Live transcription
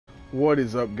What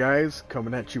is up, guys?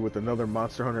 Coming at you with another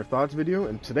Monster Hunter Thoughts video,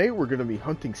 and today we're going to be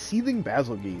hunting Seething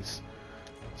Bazelgeuse.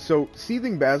 So,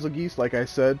 Seething Bazelgeuse, like I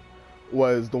said,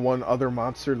 was the one other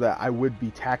monster that I would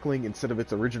be tackling instead of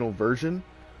its original version,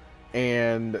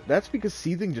 and that's because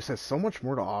Seething just has so much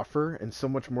more to offer and so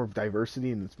much more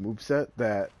diversity in its moveset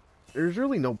that there's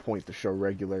really no point to show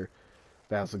regular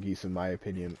Bazelgeuse, in my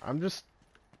opinion. I'm just,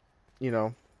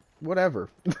 whatever.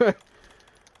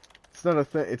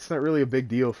 It's not really a big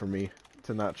deal for me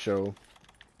to not show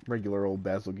regular old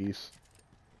Bazelgeuse.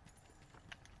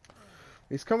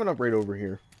 He's coming up right over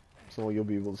here, so you'll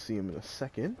be able to see him in a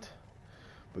second.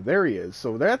 But there he is.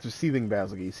 So that's a Seething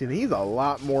Bazelgeuse, and he's a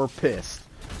lot more pissed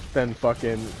than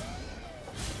fucking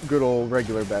good old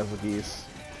regular Bazelgeuse.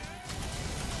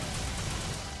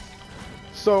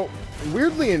 So,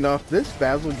 weirdly enough, this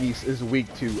Bazelgeuse is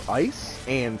weak to ice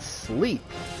and sleep.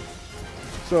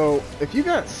 So, if you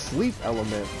got sleep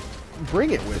element, bring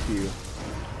it with you.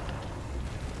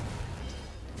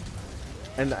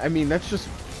 And, I mean, that's just...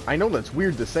 I know that's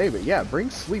weird to say, but yeah, bring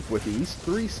sleep with you. He's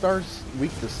 3 stars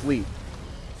weak to sleep.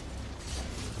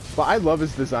 But I love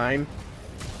his design.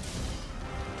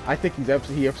 I think he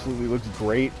absolutely looks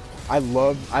great. I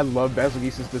love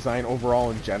Bazelgeuse's design overall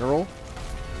in general.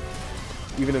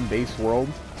 Even in base world.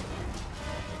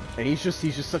 And he's just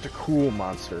such a cool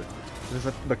monster. There's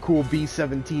the cool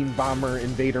B-17 bomber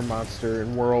invader monster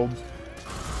in world.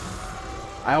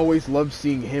 I always loved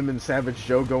seeing him and Savage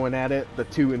Joe going at it, the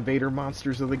 2 invader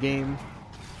monsters of the game.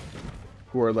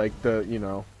 Who are like the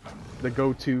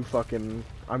go-to fucking,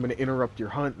 I'm gonna interrupt your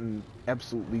hunt and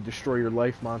absolutely destroy your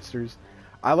life monsters.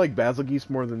 I like Bazelgeuse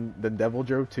more than Devil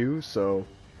Joe too, so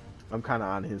I'm kinda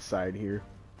on his side here.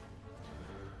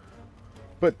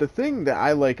 But the thing that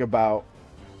I like about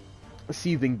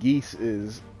Seething Geese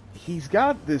is he's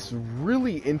got this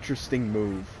really interesting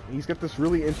move. He's got this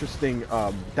really interesting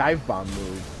dive bomb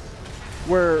move,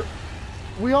 where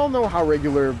we all know how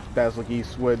regular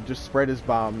Bazelgeuse would just spread his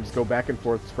bombs, go back and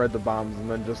forth, spread the bombs, and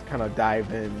then just kind of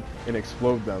dive in and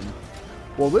explode them.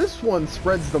 Well, this one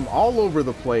spreads them all over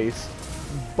the place,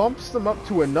 bumps them up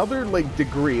to another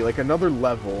degree, another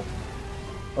level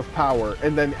of power,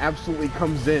 and then absolutely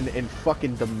comes in and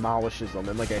fucking demolishes them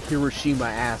in a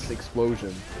Hiroshima-ass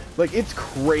explosion. It's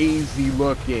crazy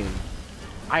looking.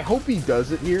 I hope he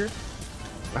does it here.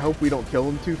 I hope we don't kill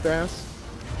him too fast.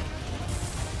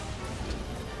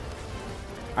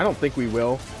 I don't think we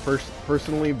will,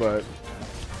 personally, but...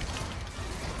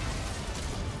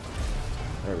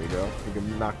 There we go. We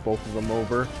can knock both of them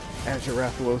over.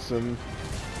 Azurathlos and...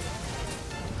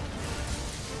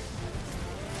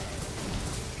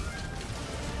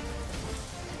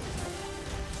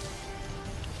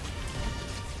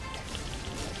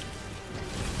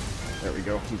 There we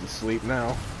go. He's asleep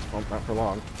now. Well, not for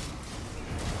long.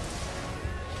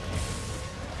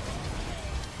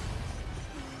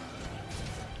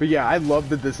 But yeah, I love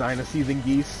the design of Seething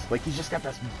Geese. He's just got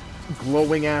this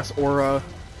glowing ass aura.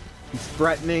 He's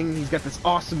threatening. He's got this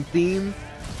awesome theme.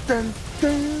 Dun,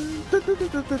 dun, dun, dun,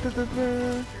 dun, dun, dun,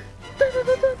 dun, dun,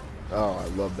 dun. Oh, I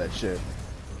love that shit.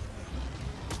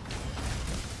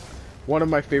 One of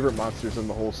my favorite monsters in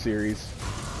the whole series.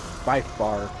 By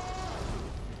far.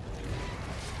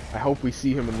 I hope we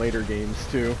see him in later games,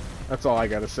 too. That's all I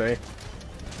gotta say.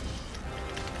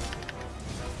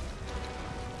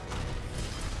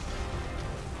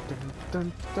 Dun,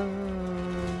 dun,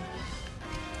 dun.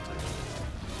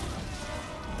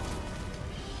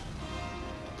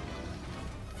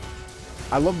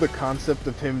 I love the concept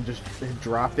of him just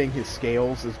dropping his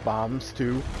scales as bombs,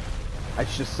 too.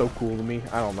 It's just so cool to me.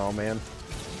 I don't know, man.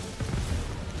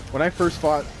 When I first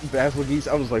fought Bazelgeuse,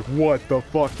 I was like, what the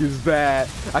fuck is that?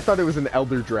 I thought it was an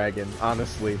Elder Dragon,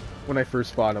 honestly, when I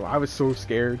first fought him. I was so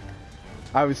scared.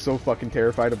 I was so fucking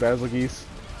terrified of Bazelgeuse.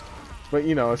 But,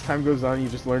 as time goes on, you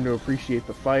just learn to appreciate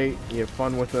the fight. You have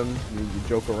fun with him. You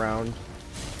joke around.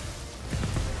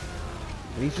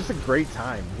 And he's just a great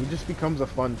time. He just becomes a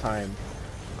fun time.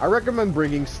 I recommend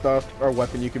bringing stuff or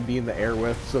weapon you can be in the air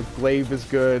with. So Glaive is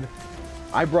good.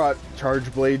 I brought Charge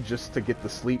Blade just to get the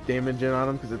sleep damage in on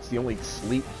him, because it's the only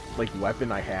sleep, weapon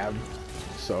I have,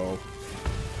 so...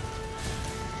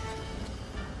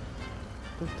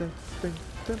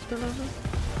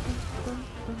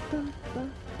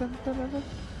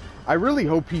 I really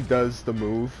hope he does the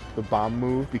move, the bomb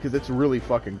move, because it's really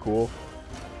fucking cool.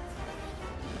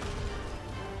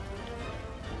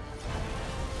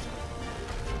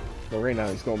 But right now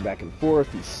he's going back and forth,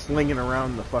 he's slinging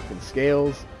around the fucking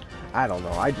scales. I don't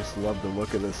know, I just love the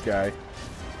look of this guy.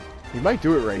 He might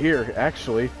do it right here,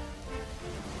 actually.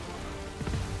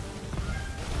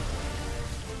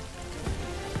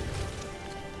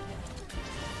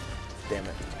 Damn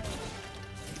it.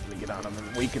 Let me get on him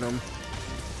and weaken him.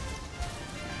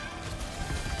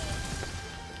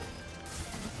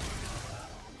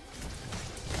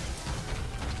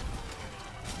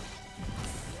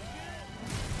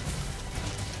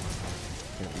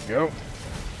 There we go.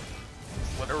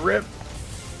 Let's let her rip.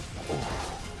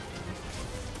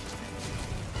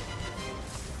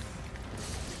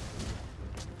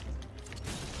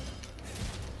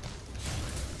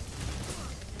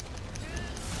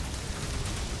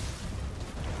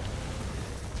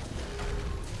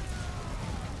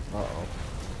 Uh-oh.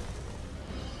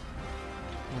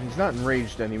 He's not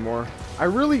enraged anymore. I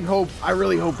really hope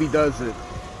he does it.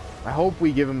 I hope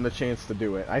we give him the chance to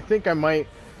do it. I think I might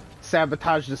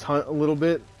sabotage this hunt a little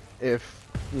bit if,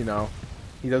 you know,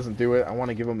 he doesn't do it. I want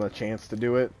to give him a chance to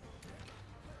do it.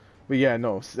 But yeah,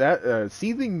 no, that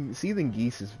Seething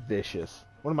Geese is vicious.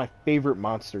 One of my favorite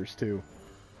monsters too.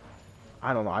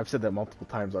 I don't know, I've said that multiple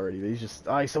times already. He's just,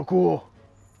 oh, he's so cool.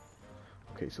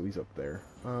 Okay, so he's up there.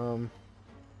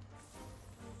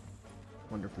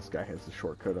 Wonder if this guy has the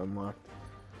shortcut unlocked.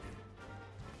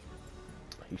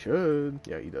 He should.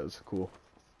 Yeah, he does. Cool.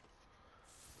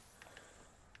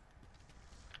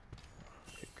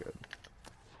 Okay, good.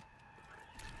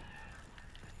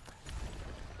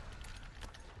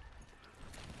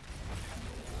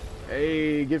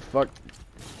 Hey, get fucked.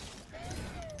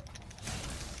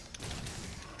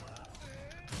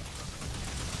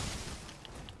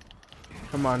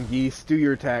 Come on, Geese. Do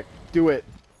your attack. Do it.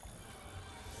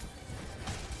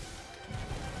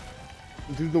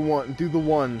 Do the one. Do the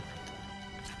one.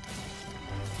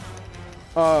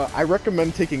 I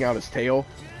recommend taking out his tail.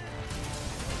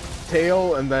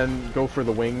 Tail, and then go for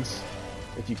the wings,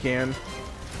 if you can.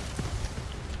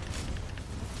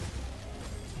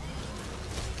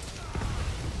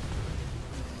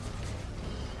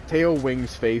 Tail,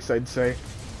 wings, face, I'd say.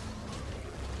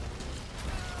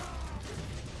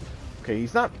 Okay,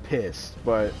 he's not pissed,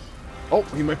 but... Oh,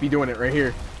 he might be doing it right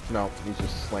here. No, he's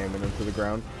just slamming into the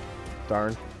ground.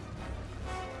 Darn.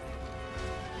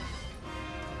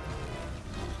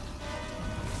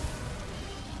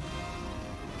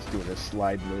 He's doing a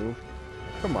slide move.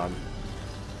 Come on.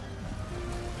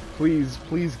 Please,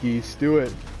 please, Geese, do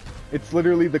it. It's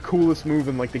literally the coolest move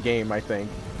in, like, the game, I think.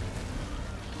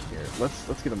 Here, let's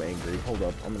get him angry. Hold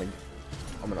up, I'm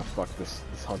gonna fuck this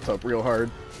hunt up real hard.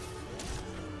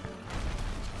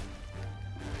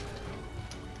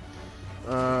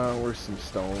 Where's some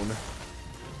stone?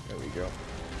 There we go.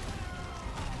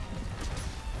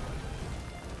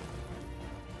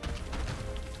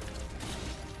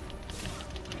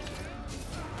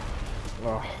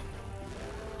 Oh.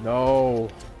 No.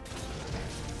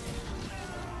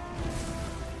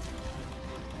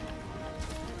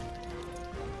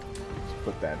 Let's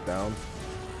put that down.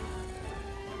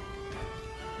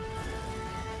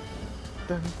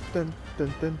 Dun dun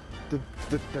dun dun dun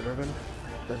dun dun dun dun.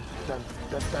 Dun, dun,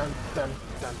 dun, dun, dun,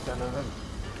 dun, dun, dun, dun.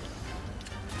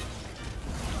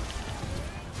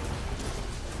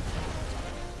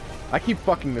 I keep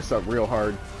fucking this up real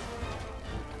hard.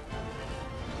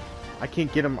 I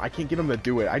can't get him to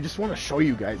do it. I just want to show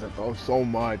you guys it though so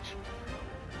much.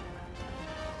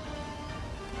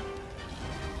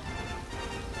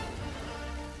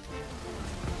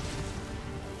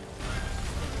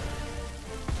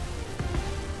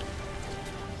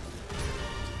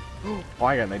 Oh,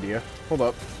 I got an idea. Hold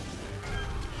up.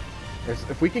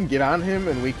 If we can get on him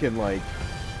and we can, like...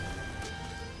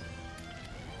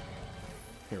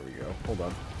 Here we go. Hold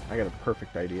on. I got a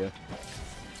perfect idea.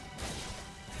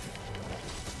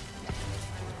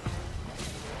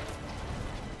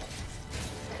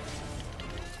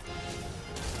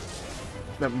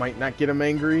 That might not get him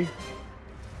angry.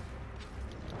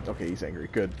 Okay, he's angry.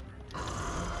 Good.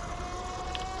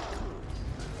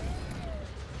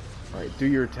 Alright, do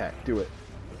your attack. Do it.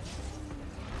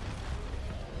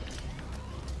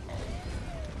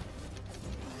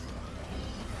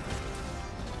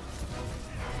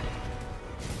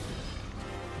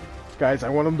 Guys, I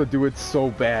want him to do it so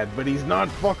bad, but he's not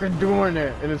fucking doing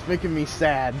it, and it's making me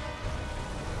sad.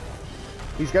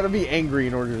 He's gotta be angry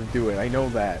in order to do it. I know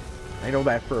that. I know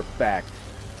that for a fact.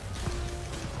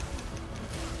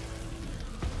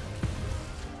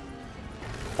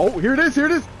 Oh, here it is, here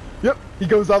it is! Yep, he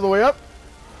goes all the way up.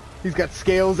 He's got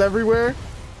scales everywhere.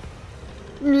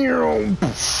 Oh,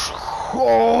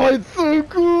 it's so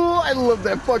cool! I love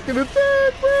that fucking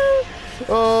attack, bro!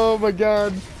 Oh my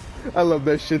god. I love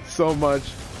that shit so much.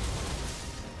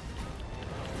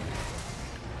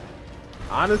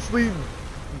 Honestly,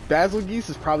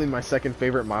 Bazelgeuse is probably my second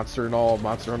favorite monster in all of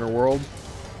Monster Hunter World.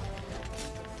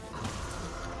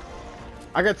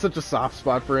 I got such a soft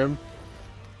spot for him.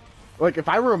 Like, if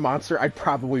I were a monster, I'd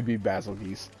probably be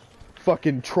Bazelgeuse.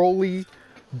 Fucking trolly,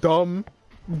 dumb.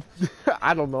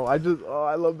 I don't know. I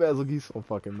love Bazelgeuse so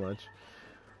fucking much.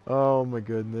 Oh my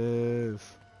goodness.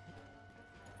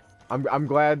 I'm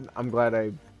glad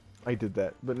I did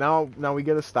that. But now we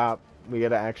gotta stop. We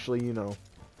gotta actually, you know,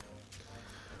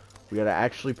 we gotta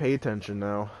actually pay attention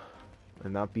now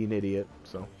and not be an idiot.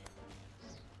 So.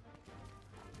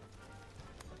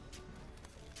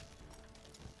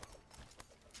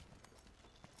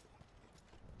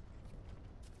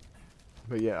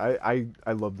 But yeah,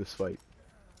 I love this fight.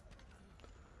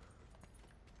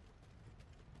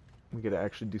 We gotta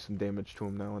actually do some damage to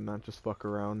him now and not just fuck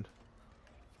around.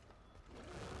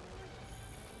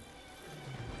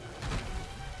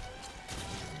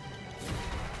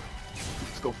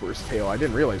 Let's go for his tail. I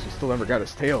didn't realize we still never got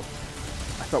his tail.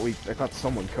 I thought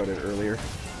someone cut it earlier.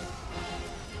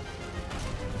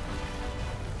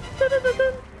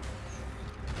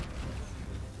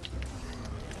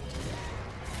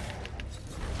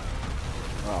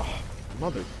 Oh,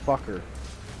 motherfucker.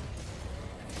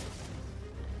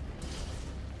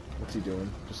 What's he doing?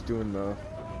 Just doing the...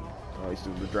 Oh, he's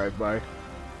doing the drive-by.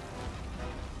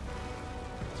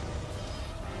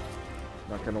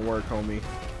 Not gonna work, homie.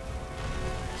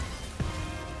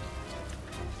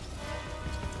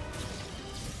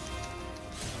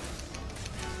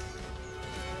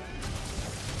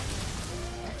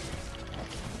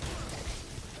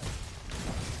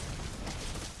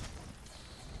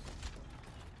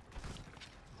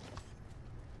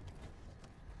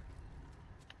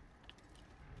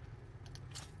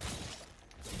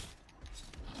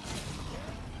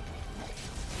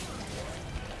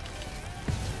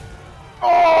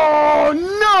 Oh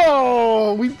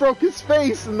no! We broke his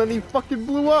face and then he fucking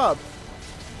blew up.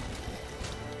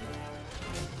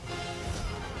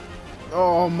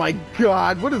 Oh my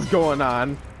god, what is going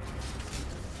on?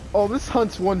 Oh, this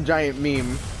hunt's one giant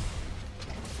meme.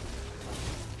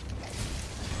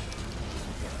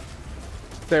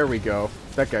 There we go.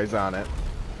 That guy's on it.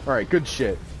 Alright, good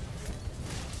shit.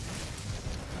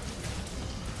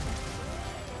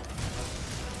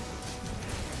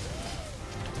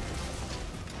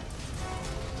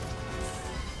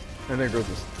 And there goes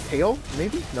his tail,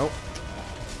 maybe? Nope.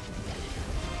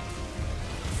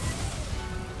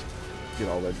 Get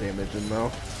all that damage in though.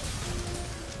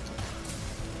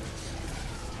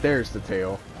 There's the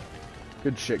tail.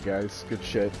 Good shit, guys. Good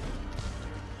shit.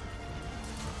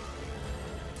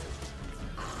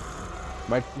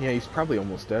 Yeah, he's probably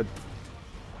almost dead.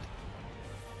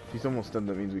 If he's almost dead,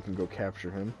 that means we can go capture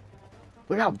him.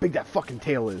 Look how big that fucking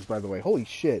tail is, by the way. Holy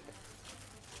shit.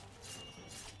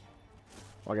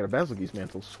 Oh, I got a Bazelgeuse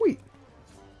mantle. Sweet.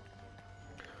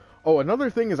 Oh,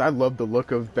 another thing is I love the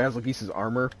look of Bazelgeuse's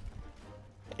armor.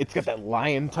 It's got that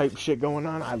lion type shit going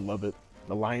on. I love it.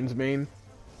 The lion's mane.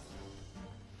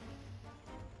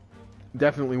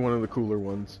 Definitely one of the cooler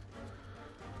ones.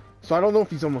 So I don't know if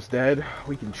he's almost dead.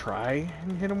 We can try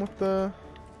and hit him with the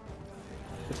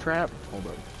trap. Hold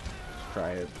up. Let's try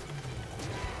it.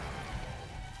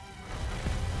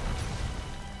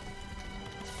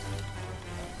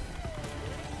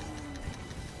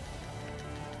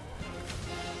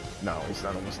 No, he's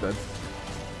not almost dead.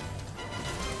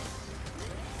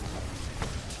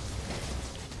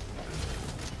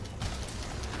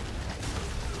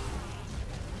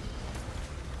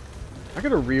 I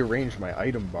gotta rearrange my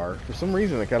item bar. For some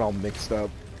reason it got all mixed up.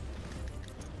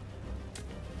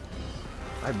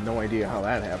 I have no idea how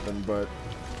that happened, but...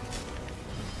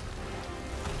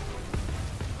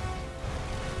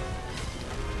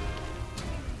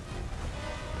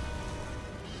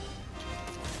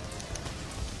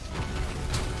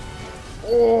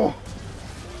 Oh!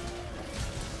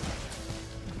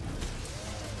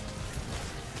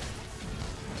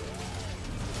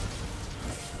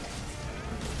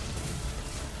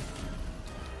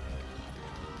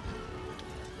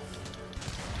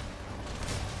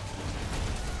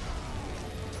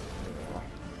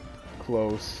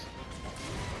 Close.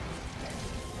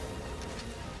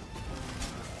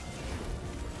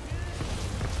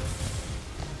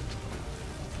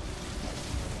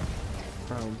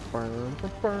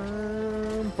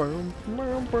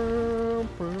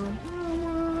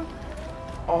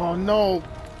 Oh no!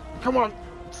 Come on!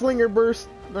 Slinger burst!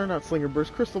 They're not slinger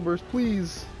burst, crystal burst,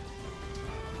 please!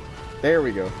 There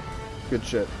we go. Good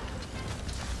shit.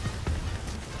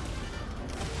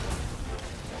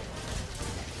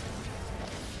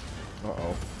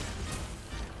 Uh-oh.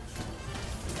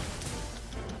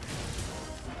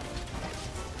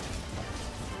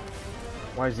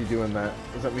 Why is he doing that?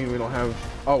 Does that mean we don't have...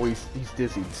 Oh, he's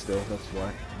dizzy still, that's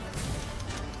why.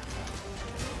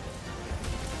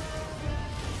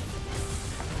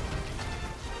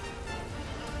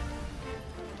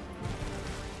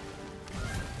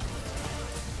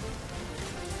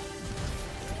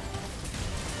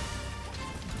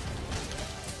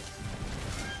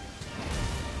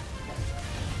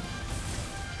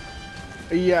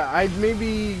 Yeah, I'd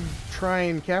maybe try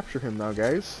and capture him now,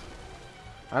 guys.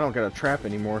 I don't got a trap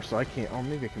anymore, so I can't. Oh,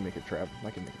 maybe I can make a trap.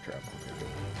 I can make a trap. Okay, good.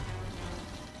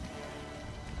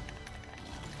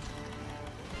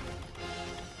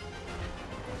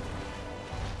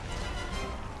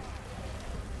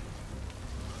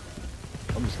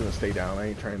 I'm just gonna stay down. I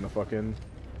ain't trying to fucking...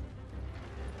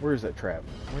 Where's that trap?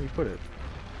 Where'd you put it?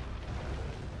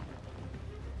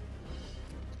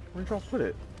 Where'd y'all put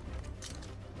it?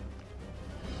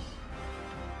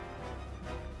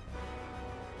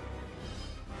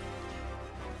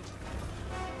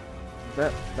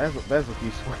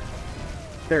 Bazelgeuse.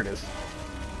 There it is.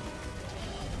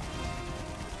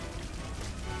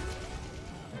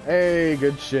 Hey,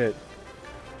 good shit.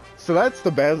 So that's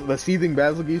the Seething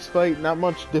Bazelgeuse fight. Not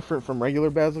much different from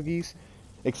regular Bazelgeuse,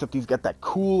 except he's got that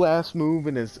cool ass move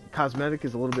and his cosmetic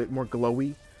is a little bit more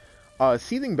glowy.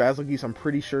 Seething Bazelgeuse, I'm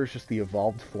pretty sure, is just the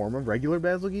evolved form of regular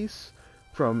Bazelgeuse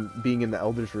from being in the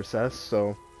Elder's Recess.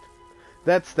 So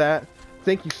that's that.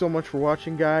 Thank you so much for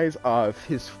watching, guys.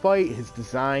 His fight, his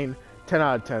design, 10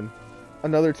 out of 10.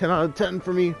 Another 10 out of 10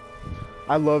 for me.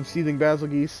 I love Seething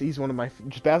Bazelgeuse. He's one of my...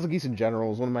 Just Bazelgeuse in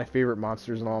general is one of my favorite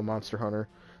monsters in all Monster Hunter.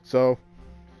 So,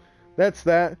 that's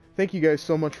that. Thank you guys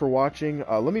so much for watching.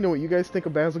 Let me know what you guys think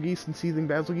of Bazelgeuse and Seething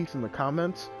Bazelgeuse in the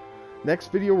comments.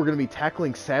 Next video, we're going to be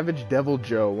tackling Savage Devil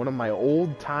Joe, one of my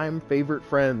old-time favorite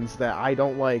friends that I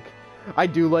don't like. I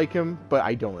do like him, but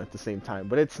I don't at the same time.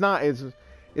 But it's not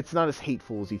as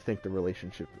hateful as you think the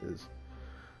relationship is.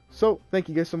 So, thank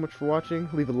you guys so much for watching.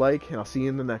 Leave a like, and I'll see you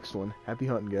in the next one. Happy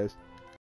hunting, guys.